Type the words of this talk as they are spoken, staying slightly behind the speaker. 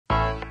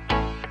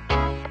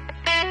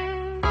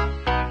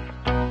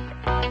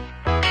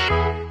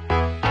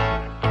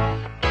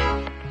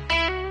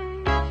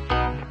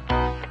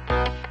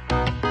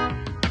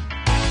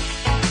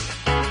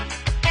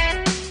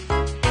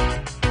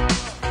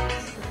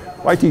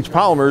Why teach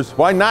polymers?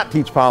 Why not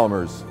teach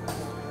polymers?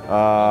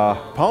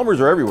 Polymers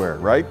are everywhere,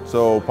 right?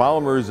 So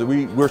polymers,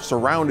 we're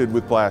surrounded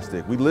with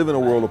plastic. We live in a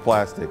world of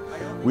plastic.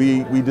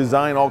 We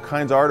design all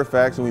kinds of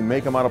artifacts and we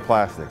make them out of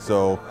plastic.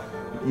 So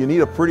you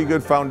need a pretty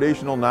good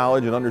foundational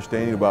knowledge and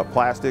understanding about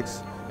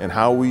plastics and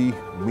how we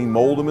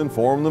mold them and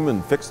form them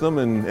and fix them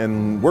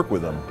and work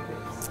with them.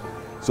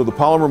 So the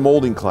polymer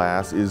molding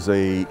class is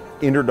a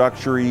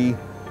introductory,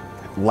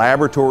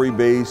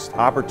 laboratory-based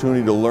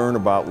opportunity to learn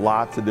about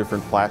lots of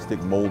different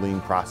plastic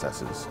molding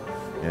processes.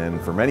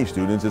 And for many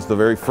students, it's the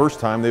very first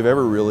time they've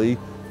ever really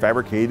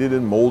fabricated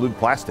and molded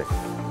plastic.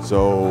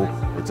 So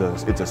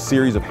it's a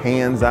series of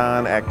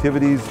hands-on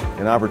activities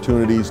and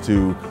opportunities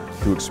to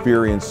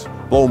experience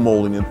blow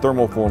molding and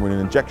thermoforming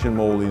and injection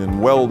molding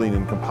and welding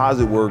and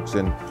composite works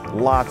and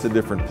lots of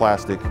different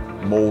plastic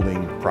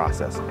molding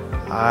processes.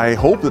 I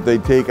hope that they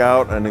take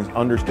out an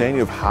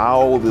understanding of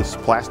how this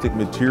plastic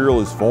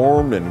material is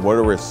formed and what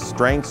are its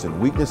strengths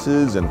and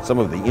weaknesses and some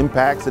of the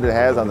impacts that it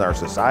has on our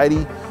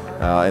society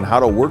and how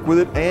to work with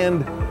it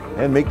and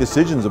make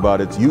decisions about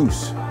its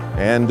use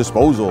and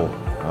disposal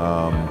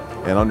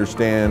and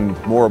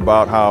understand more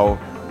about how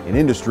in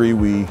industry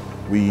we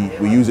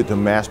use it to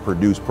mass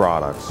produce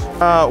products.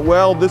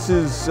 Well, this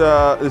is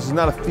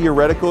not a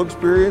theoretical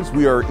experience.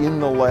 We are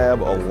in the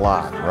lab a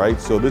lot, right?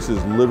 So this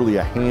is literally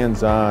a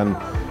hands-on,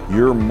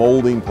 you're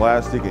molding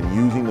plastic and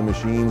using the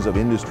machines of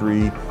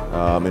industry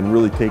and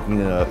really taking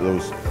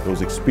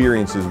those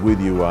experiences with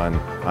you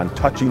on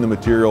touching the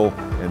material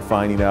and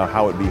finding out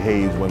how it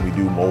behaves when we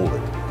do mold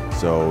it.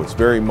 So it's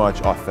very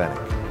much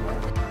authentic.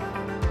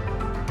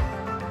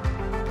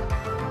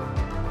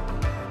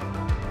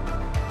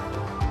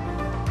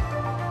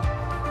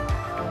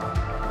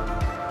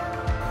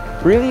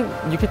 Really,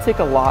 you could take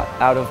a lot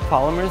out of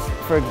polymers.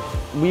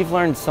 We've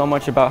learned so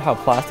much about how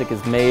plastic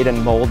is made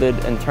and molded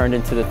and turned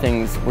into the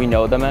things we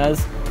know them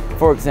as.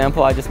 For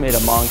example, I just made a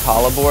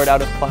Mancala board out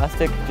of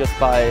plastic just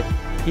by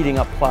heating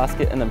up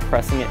plastic and then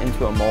pressing it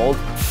into a mold.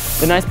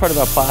 The nice part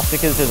about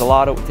plastic is there's a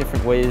lot of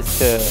different ways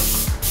to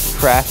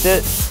craft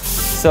it,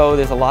 so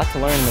there's a lot to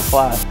learn in the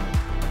class.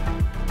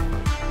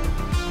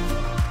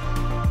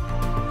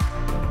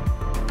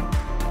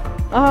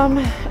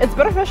 It's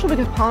beneficial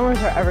because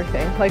polymers are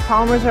everything. Like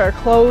polymers are our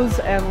clothes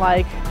and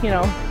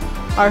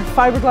our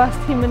fiberglass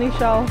team mini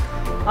shell.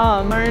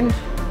 Learned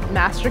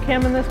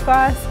Mastercam in this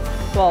class.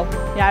 Well,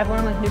 yeah, I've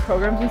learned new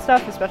programs and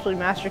stuff, especially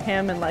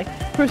Mastercam and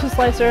Prusa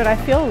Slicer, and I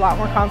feel a lot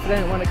more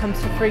confident when it comes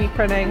to 3D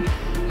printing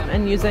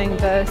and using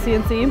the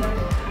CNC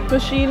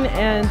machine,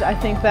 and I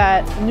think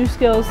that new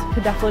skills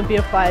could definitely be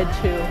applied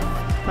to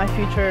my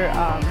future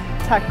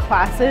tech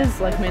classes,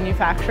 like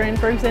manufacturing,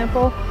 for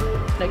example.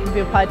 It can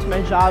be applied to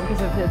my job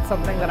because if it's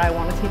something that I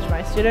want to teach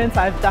my students,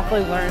 I've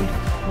definitely learned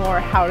more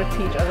how to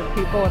teach other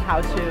people and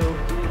how to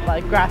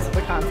grasp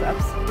the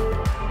concepts.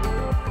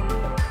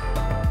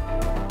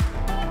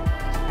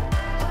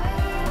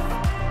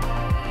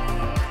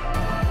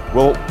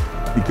 Well,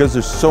 because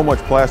there's so much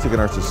plastic in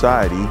our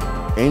society,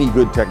 any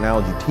good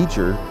technology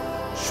teacher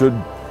should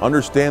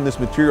understand this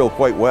material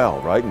quite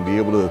well, right? And be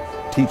able to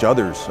teach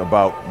others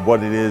about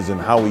what it is and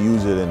how we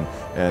use it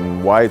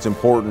and why it's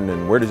important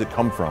and where does it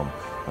come from.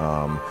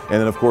 And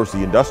then of course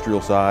the industrial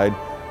side,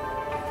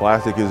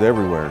 plastic is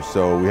everywhere.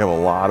 So we have a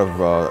lot of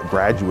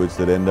graduates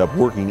that end up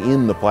working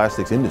in the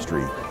plastics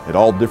industry at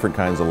all different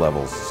kinds of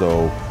levels.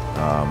 So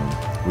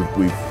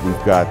we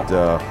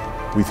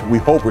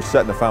hope we're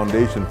setting a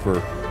foundation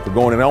for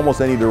going in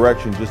almost any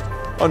direction, just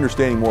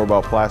understanding more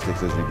about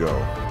plastics as you go.